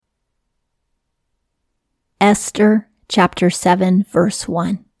Esther chapter 7 verse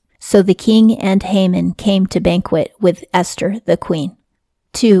 1. So the king and Haman came to banquet with Esther the queen.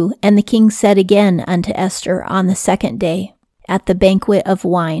 2. And the king said again unto Esther on the second day, at the banquet of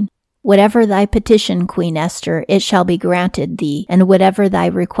wine, Whatever thy petition, Queen Esther, it shall be granted thee, and whatever thy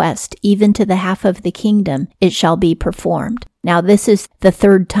request, even to the half of the kingdom, it shall be performed. Now this is the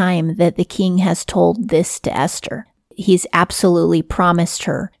third time that the king has told this to Esther. He's absolutely promised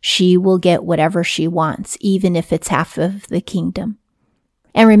her she will get whatever she wants, even if it's half of the kingdom.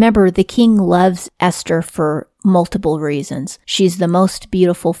 And remember, the king loves Esther for multiple reasons. She's the most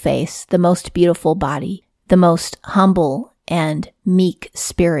beautiful face, the most beautiful body, the most humble and meek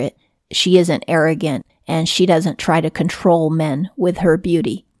spirit. She isn't arrogant, and she doesn't try to control men with her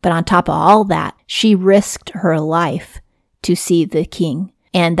beauty. But on top of all that, she risked her life to see the king.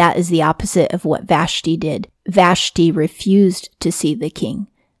 And that is the opposite of what Vashti did. Vashti refused to see the king.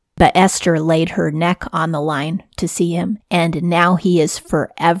 But Esther laid her neck on the line to see him, and now he is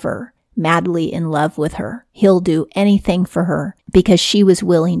forever madly in love with her. He'll do anything for her because she was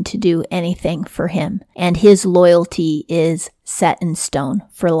willing to do anything for him, and his loyalty is set in stone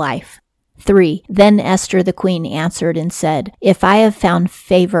for life. 3. Then Esther the queen answered and said, If I have found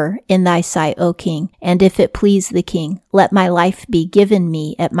favor in thy sight, O king, and if it please the king, let my life be given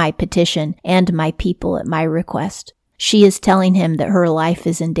me at my petition, and my people at my request. She is telling him that her life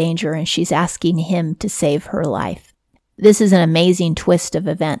is in danger, and she's asking him to save her life. This is an amazing twist of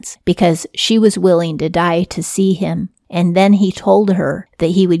events, because she was willing to die to see him, and then he told her that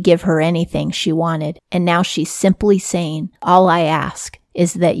he would give her anything she wanted, and now she's simply saying, All I ask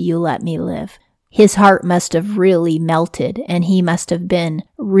is that you let me live. His heart must have really melted, and he must have been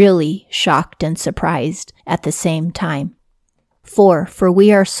really shocked and surprised at the same time. 4. For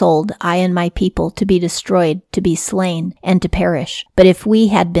we are sold, I and my people, to be destroyed, to be slain, and to perish. But if we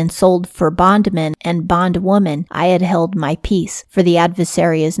had been sold for bondmen and bondwomen, I had held my peace, for the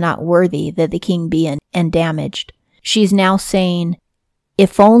adversary is not worthy that the king be and damaged. She's now saying,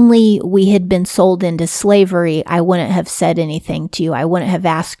 if only we had been sold into slavery, I wouldn't have said anything to you. I wouldn't have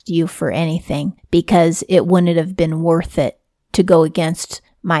asked you for anything, because it wouldn't have been worth it to go against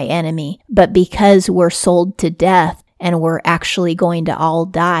my enemy. But because we're sold to death, and we're actually going to all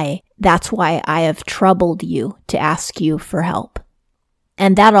die, that's why I have troubled you to ask you for help.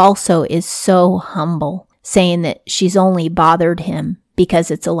 And that also is so humble, saying that she's only bothered him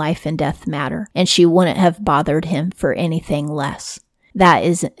because it's a life and death matter, and she wouldn't have bothered him for anything less. That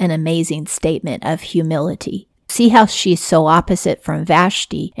is an amazing statement of humility. See how she's so opposite from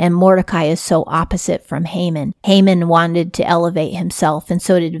Vashti, and Mordecai is so opposite from Haman. Haman wanted to elevate himself, and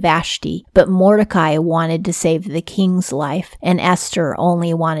so did Vashti. But Mordecai wanted to save the king's life, and Esther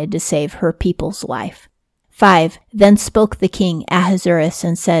only wanted to save her people's life. 5. Then spoke the king Ahasuerus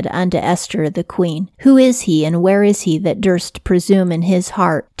and said unto Esther the queen, Who is he, and where is he that durst presume in his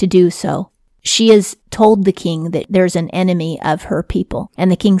heart to do so? She has told the king that there's an enemy of her people,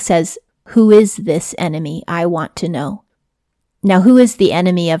 and the king says, Who is this enemy? I want to know. Now, who is the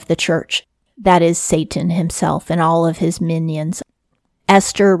enemy of the church? That is Satan himself and all of his minions.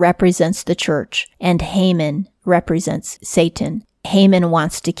 Esther represents the church, and Haman represents Satan. Haman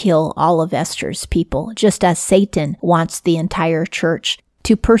wants to kill all of Esther's people, just as Satan wants the entire church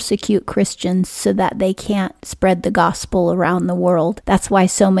to persecute Christians so that they can't spread the gospel around the world. That's why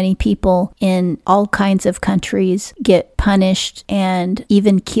so many people in all kinds of countries get punished and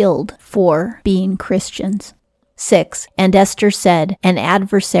even killed for being Christians. 6. And Esther said, An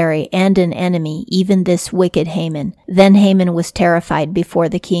adversary and an enemy, even this wicked Haman. Then Haman was terrified before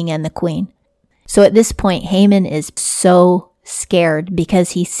the king and the queen. So at this point, Haman is so scared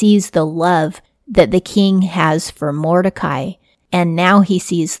because he sees the love that the king has for Mordecai. And now he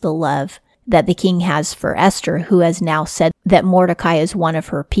sees the love that the king has for Esther, who has now said that Mordecai is one of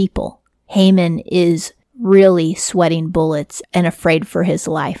her people. Haman is really sweating bullets and afraid for his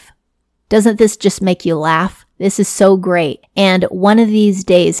life. Doesn't this just make you laugh? This is so great. And one of these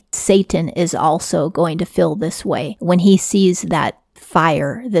days, Satan is also going to feel this way when he sees that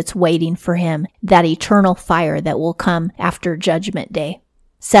fire that's waiting for him, that eternal fire that will come after Judgment Day.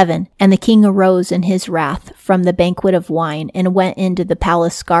 7. And the king arose in his wrath from the banquet of wine and went into the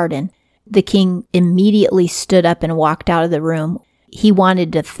palace garden. The king immediately stood up and walked out of the room. He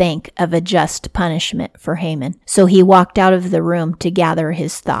wanted to think of a just punishment for Haman. So he walked out of the room to gather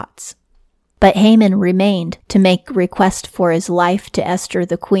his thoughts. But Haman remained to make request for his life to Esther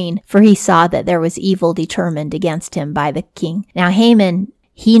the queen, for he saw that there was evil determined against him by the king. Now Haman,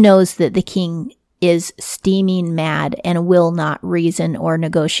 he knows that the king is steaming mad and will not reason or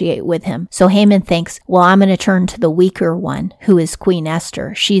negotiate with him. So Haman thinks, well, I'm going to turn to the weaker one, who is Queen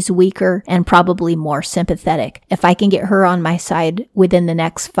Esther. She's weaker and probably more sympathetic. If I can get her on my side within the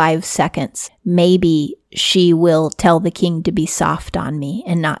next 5 seconds, maybe she will tell the king to be soft on me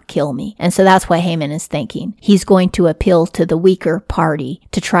and not kill me. And so that's what Haman is thinking. He's going to appeal to the weaker party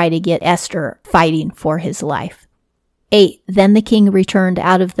to try to get Esther fighting for his life. 8. Then the king returned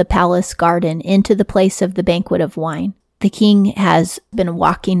out of the palace garden into the place of the banquet of wine. The king has been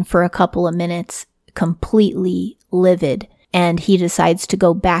walking for a couple of minutes, completely livid, and he decides to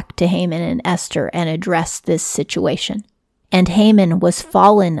go back to Haman and Esther and address this situation. And Haman was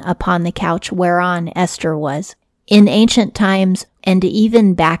fallen upon the couch whereon Esther was. In ancient times, and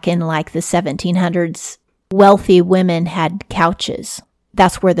even back in like the 1700s, wealthy women had couches.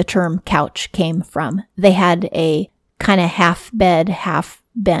 That's where the term couch came from. They had a kind of half bed, half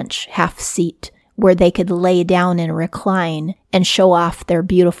bench, half seat where they could lay down and recline and show off their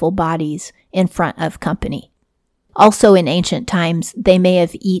beautiful bodies in front of company. Also in ancient times, they may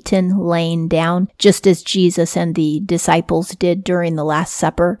have eaten laying down, just as Jesus and the disciples did during the Last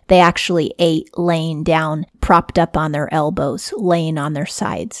Supper. They actually ate laying down, propped up on their elbows, laying on their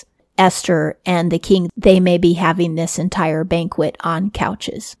sides. Esther and the king, they may be having this entire banquet on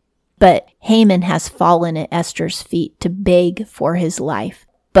couches. But Haman has fallen at Esther's feet to beg for his life.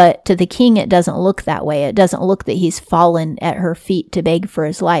 But to the king, it doesn't look that way. It doesn't look that he's fallen at her feet to beg for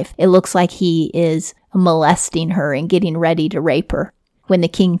his life. It looks like he is molesting her and getting ready to rape her when the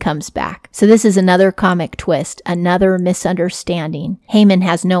king comes back. So this is another comic twist, another misunderstanding. Haman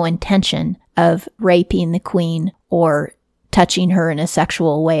has no intention of raping the queen or touching her in a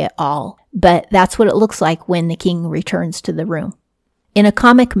sexual way at all. But that's what it looks like when the king returns to the room. In a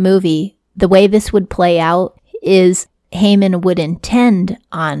comic movie, the way this would play out is Haman would intend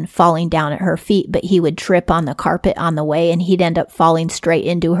on falling down at her feet, but he would trip on the carpet on the way and he'd end up falling straight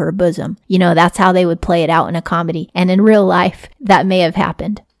into her bosom. You know, that's how they would play it out in a comedy. And in real life, that may have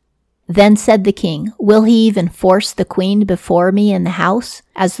happened. Then said the king, will he even force the queen before me in the house?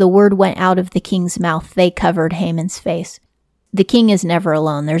 As the word went out of the king's mouth, they covered Haman's face. The king is never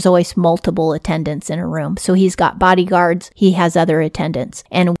alone. There's always multiple attendants in a room. So he's got bodyguards. He has other attendants.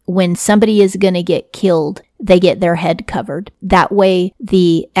 And when somebody is going to get killed, they get their head covered. That way,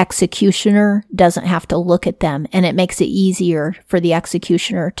 the executioner doesn't have to look at them, and it makes it easier for the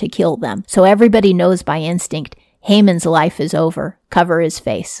executioner to kill them. So everybody knows by instinct, Haman's life is over. Cover his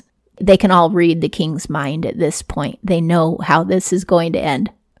face. They can all read the king's mind at this point. They know how this is going to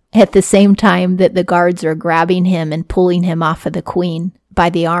end. At the same time that the guards are grabbing him and pulling him off of the queen by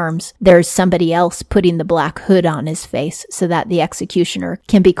the arms, there's somebody else putting the black hood on his face so that the executioner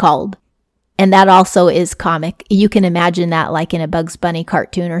can be called. And that also is comic. You can imagine that like in a Bugs Bunny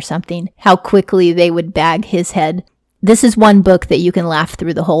cartoon or something, how quickly they would bag his head. This is one book that you can laugh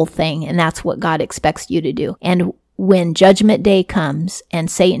through the whole thing, and that's what God expects you to do. And when Judgment Day comes and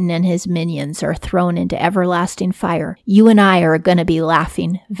Satan and his minions are thrown into everlasting fire, you and I are going to be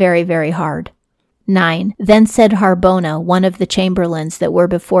laughing very, very hard. 9. Then said Harbona, one of the chamberlains that were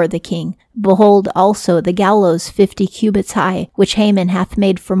before the king, behold also the gallows 50 cubits high, which Haman hath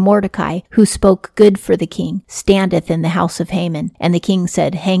made for Mordecai, who spoke good for the king, standeth in the house of Haman. And the king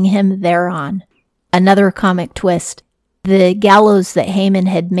said, hang him thereon. Another comic twist. The gallows that Haman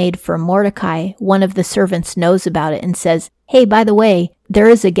had made for Mordecai, one of the servants knows about it and says, hey, by the way, there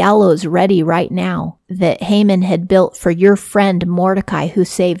is a gallows ready right now that Haman had built for your friend Mordecai who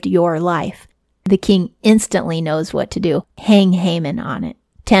saved your life. The king instantly knows what to do. Hang Haman on it.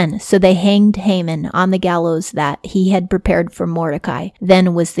 10. So they hanged Haman on the gallows that he had prepared for Mordecai.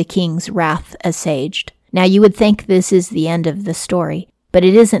 Then was the king's wrath assuaged. Now you would think this is the end of the story. But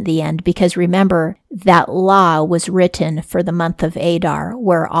it isn't the end, because remember, that law was written for the month of Adar,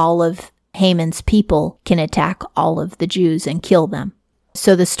 where all of Haman's people can attack all of the Jews and kill them.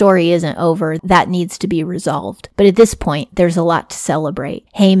 So the story isn't over. That needs to be resolved. But at this point, there's a lot to celebrate.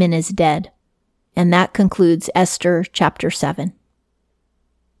 Haman is dead. And that concludes Esther chapter 7.